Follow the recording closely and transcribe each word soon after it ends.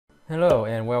Hello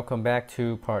and welcome back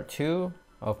to part 2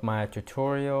 of my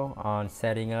tutorial on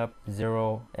setting up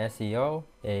XeroSEO,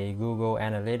 a Google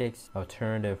Analytics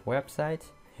alternative website.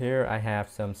 Here I have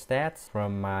some stats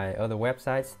from my other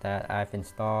websites that I've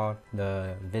installed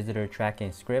the visitor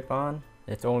tracking script on.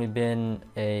 It's only been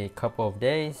a couple of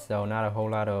days, so not a whole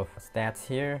lot of stats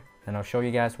here. And I'll show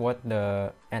you guys what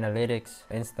the analytics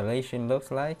installation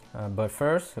looks like. But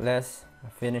first, let's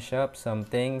finish up some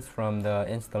things from the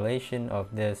installation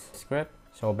of this script.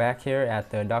 So back here at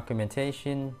the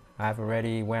documentation, I've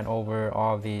already went over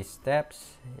all these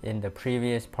steps in the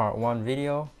previous part 1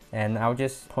 video. And I'll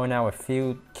just point out a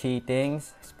few key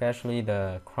things, especially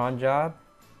the cron job.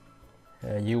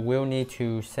 You will need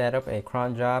to set up a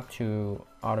cron job to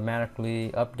automatically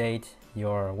update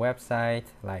your website,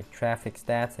 like traffic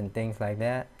stats and things like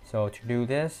that. So to do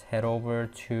this, head over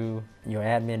to your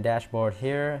admin dashboard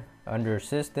here under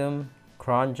System,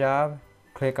 Cron Job.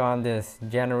 Click on this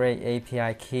Generate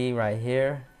API Key right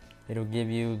here. It'll give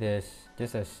you this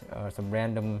just some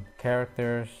random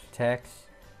characters, text.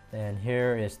 And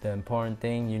here is the important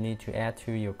thing you need to add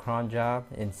to your cron job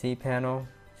in cPanel.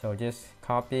 So just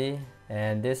copy,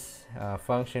 and this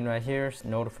function right here is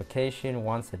notification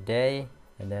once a day.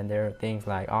 And then there are things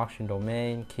like auction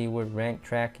domain, keyword rank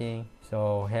tracking.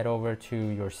 So head over to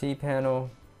your cPanel,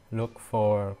 look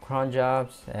for cron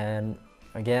jobs. And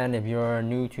again, if you're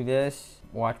new to this,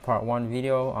 watch part 1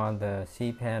 video on the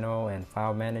cPanel and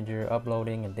file manager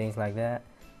uploading and things like that.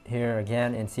 Here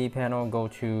again in cPanel, go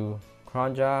to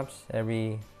cron jobs.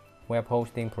 Every web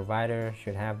hosting provider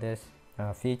should have this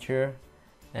feature.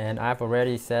 And I've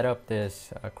already set up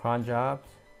this cron jobs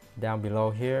down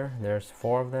below here. There's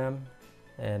 4 of them.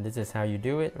 And this is how you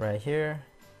do it right here.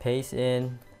 Paste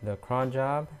in the cron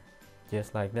job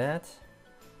just like that.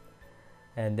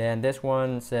 And then this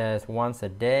one says once a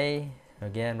day.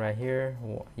 Again right here,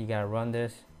 you gotta run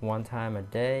this 1 time a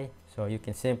day. So you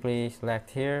can simply select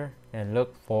here and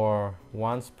look for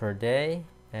once per day,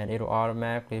 and it'll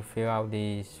automatically fill out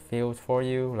these fields for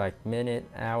you, like minute,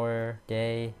 hour,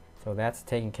 day. So that's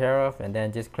taken care of. And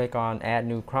then just click on add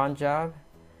new cron job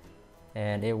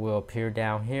and it will appear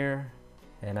down here.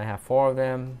 And I have 4 of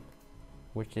them,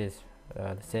 which is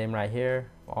the same right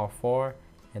here, all 4.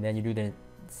 And then you do the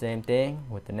same thing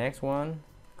with the next one.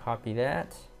 Copy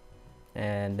that.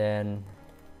 And then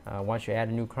once you add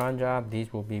a new cron job,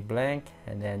 these will be blank.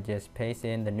 And then just paste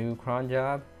in the new cron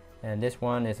job. And this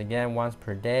one is again once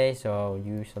per day. So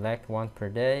you select once per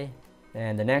day.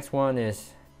 And the next one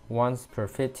is once per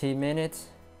 15 minutes.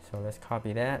 So let's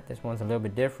copy that. This one's a little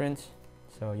bit different.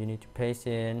 So you need to paste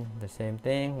in the same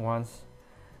thing once.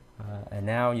 And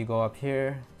now you go up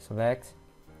here, select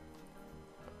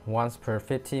once per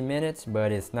 15 minutes,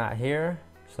 but it's not here.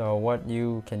 So what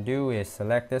you can do is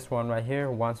select this one right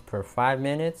here, once per 5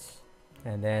 minutes,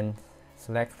 and then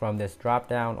select from this drop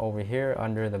down over here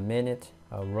under the minute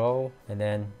row, and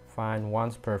then find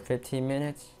once per 15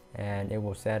 minutes, and it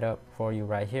will set up for you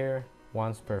right here,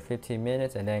 once per 15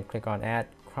 minutes, and then click on add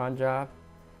cron job.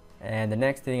 And the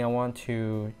next thing I want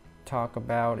to talk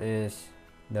about is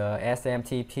the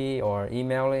SMTP or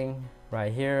emailing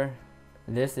right here.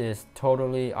 This is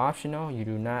totally optional. You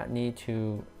do not need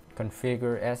to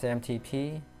configure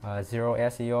SMTP.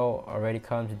 XeroSEO already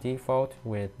comes default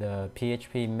with the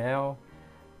PHP mail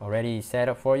already set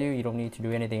up for you. You don't need to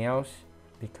do anything else,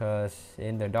 because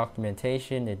in the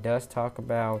documentation it does talk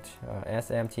about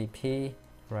SMTP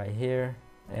right here,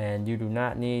 and you do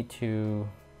not need to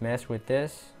mess with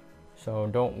this. So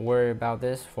don't worry about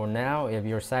this for now. If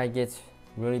your site gets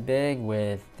really big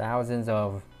with thousands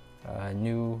of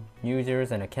new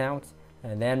users and accounts,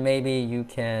 and then maybe you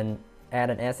can add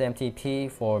an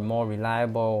SMTP for more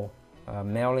reliable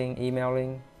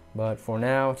emailing. But for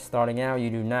now, starting out, you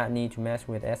do not need to mess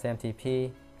with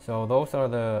SMTP. So those are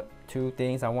the 2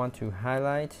 things I want to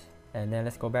highlight. And then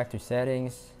let's go back to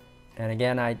settings. And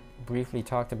again, I briefly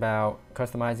talked about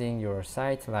customizing your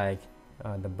site, like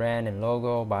the brand and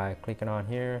logo, by clicking on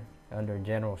here under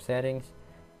general settings.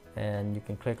 And you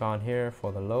can click on here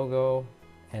for the logo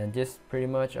and just pretty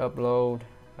much upload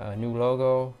a new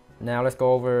logo. Now let's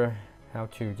go over how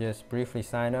to just briefly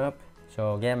sign up.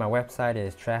 So again, my website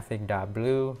is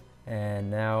traffic.blue, and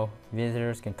now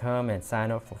visitors can come and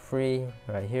sign up for free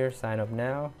right here. Sign up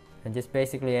now, and just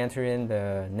basically enter in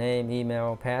the name,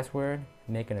 email, password,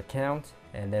 make an account,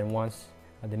 and then once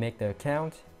they make the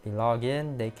account, they log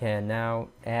in, they can now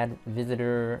add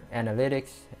visitor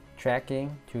analytics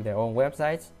tracking to their own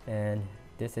websites. And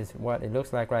this is what it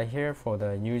looks like right here for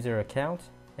the user account,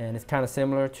 and it's kind of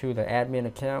similar to the admin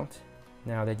account.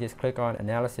 Now they just click on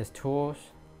analysis tools,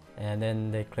 and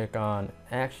then they click on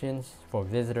actions for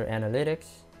visitor analytics,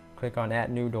 click on add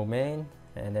new domain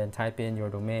and then type in your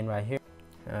domain right here,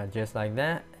 just like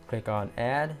that. Click on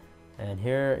add, and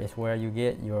here is where you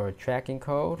get your tracking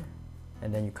code,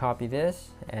 and then you copy this,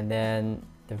 and then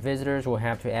the visitors will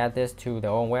have to add this to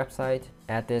their own website,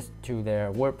 add this to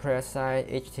their WordPress site,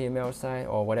 HTML site,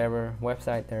 or whatever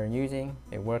website they're using.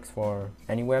 It works for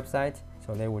any website.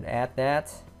 So they would add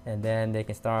that, and then they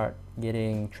can start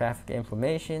getting traffic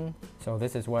information. So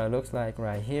this is what it looks like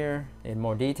right here in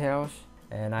more details.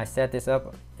 And I set this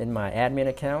up in my admin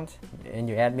account. In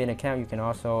your admin account, you can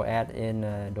also add in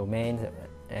domains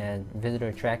and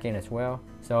visitor tracking as well.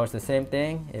 So it's the same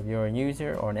thing. If you're a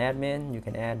user or an admin, you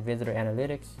can add visitor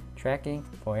analytics tracking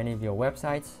for any of your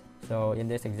websites. So in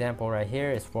this example right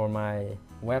here is for my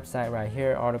website right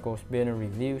here,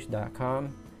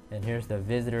 articlespinnerreviews.com, and here's the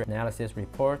visitor analysis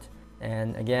report.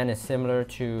 And again, it's similar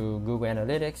to Google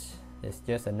Analytics. It's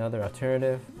just another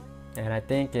alternative, and I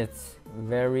think it's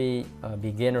very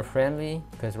beginner friendly,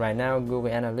 because right now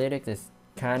Google Analytics is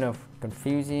kind of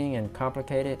confusing and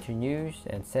complicated to use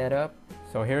and set up.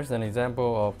 So here's an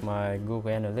example of my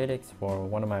Google Analytics for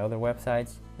one of my other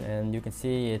websites, and you can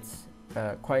see it's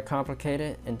quite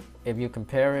complicated, and if you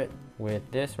compare it with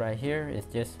this right here, it's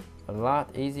just a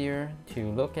lot easier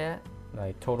to look at,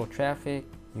 like total traffic.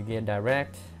 You get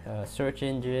direct search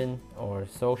engine or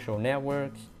social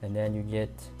networks, and then you get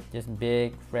just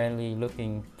big friendly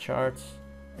looking charts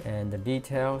and the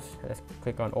details. Let's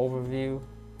click on overview.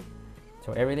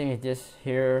 So everything is just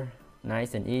here,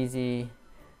 nice and easy.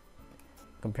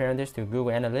 Comparing this to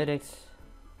Google Analytics,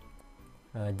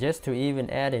 just to even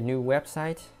add a new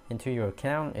website into your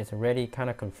account is already kind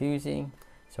of confusing.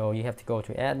 So you have to go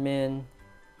to admin,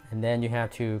 and then you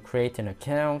have to create an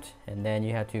account, and then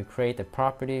you have to create a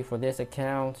property for this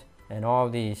account, and all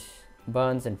these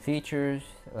buttons and features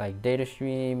like data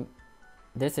stream.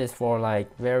 This is for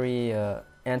like very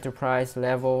enterprise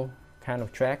level kind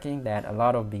of tracking that a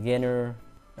lot of beginner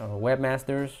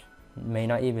webmasters may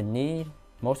not even need.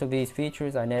 Most of these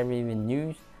features I never even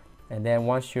use. And then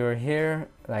once you're here,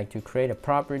 like to create a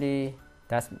property,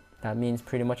 that means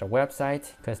pretty much a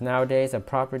website, because nowadays a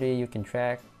property you can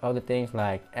track other things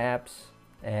like apps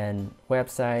and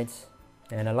websites,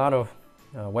 and a lot of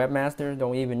webmasters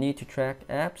don't even need to track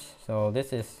apps. So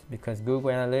this is because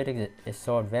Google Analytics is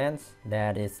so advanced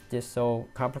that it's just so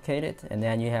complicated. And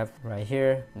then you have right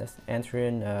here, let's enter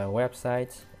in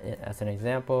websites as an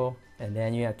example, and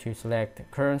then you have to select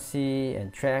currency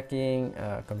and tracking,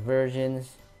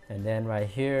 conversions, and then right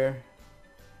here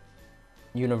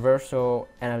universal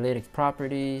analytics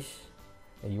properties.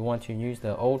 You want to use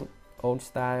the old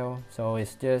style, so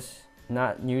it's just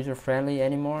not user friendly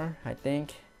anymore, I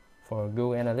think, for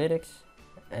Google Analytics.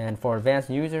 And for advanced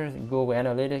users, Google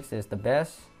Analytics is the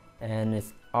best, and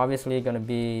it's obviously going to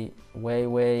be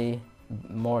way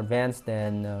more advanced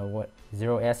than what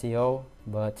XeroSEO.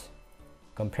 But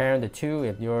comparing the two,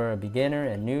 if you're a beginner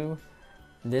and new,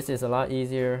 this is a lot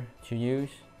easier to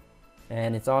use,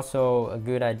 and it's also a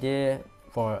good idea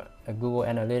for a Google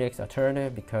Analytics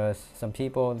alternative, because some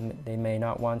people, they may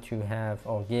not want to have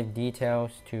or give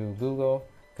details to Google,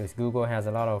 because Google has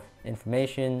a lot of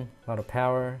information, a lot of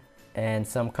power, and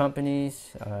some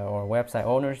companies or website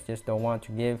owners just don't want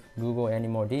to give Google any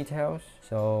more details.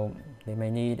 So they may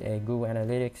need a Google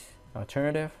Analytics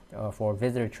alternative for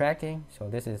visitor tracking. So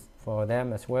this is for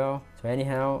them as well. So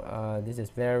anyhow, this is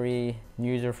very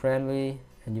user friendly,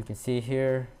 and you can see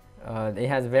here it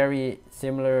has very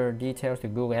similar details to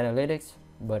Google Analytics,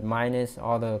 but minus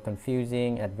all the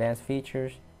confusing advanced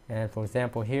features. And for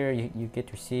example, here you get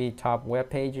to see top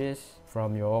web pages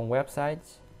from your own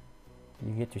websites.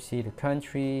 You get to see the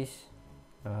countries,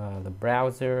 the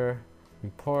browser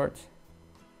report.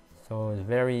 So it's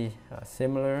very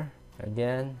similar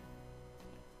again.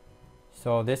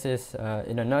 So this is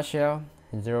in a nutshell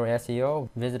XeroSEO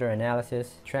visitor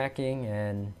analysis tracking,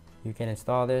 and you can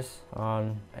install this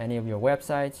on any of your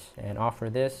websites and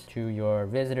offer this to your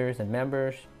visitors and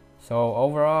members. So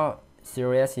overall,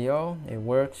 XeroSEO, it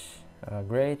works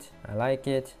great. I like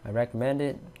it. I recommend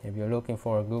it. If you're looking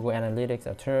for a Google Analytics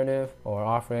alternative or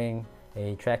offering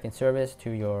a tracking service to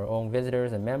your own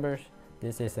visitors and members,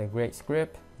 this is a great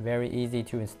script. Very easy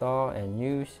to install and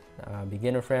use.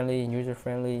 Beginner friendly, user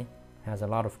friendly, has a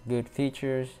lot of good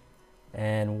features,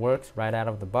 and works right out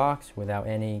of the box without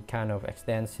any kind of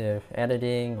extensive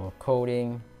editing or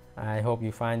coding. I hope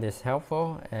you find this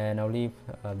helpful, and I'll leave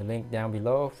the link down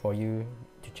below for you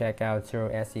to check out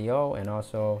XeroSEO, and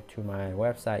also to my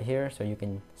website here, so you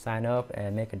can sign up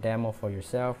and make a demo for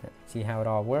yourself and see how it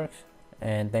all works.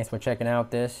 And thanks for checking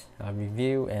out this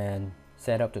review, and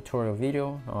setup tutorial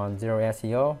video on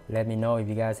XeroSEO. Let me know if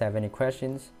you guys have any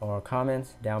questions or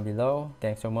comments down below.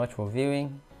 Thanks so much for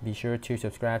viewing. Be sure to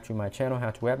subscribe to my channel,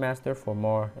 How to Webmaster, for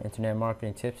more internet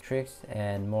marketing tips, tricks,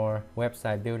 and more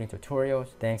website building tutorials.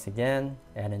 Thanks again,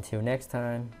 and until next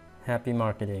time, happy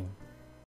marketing.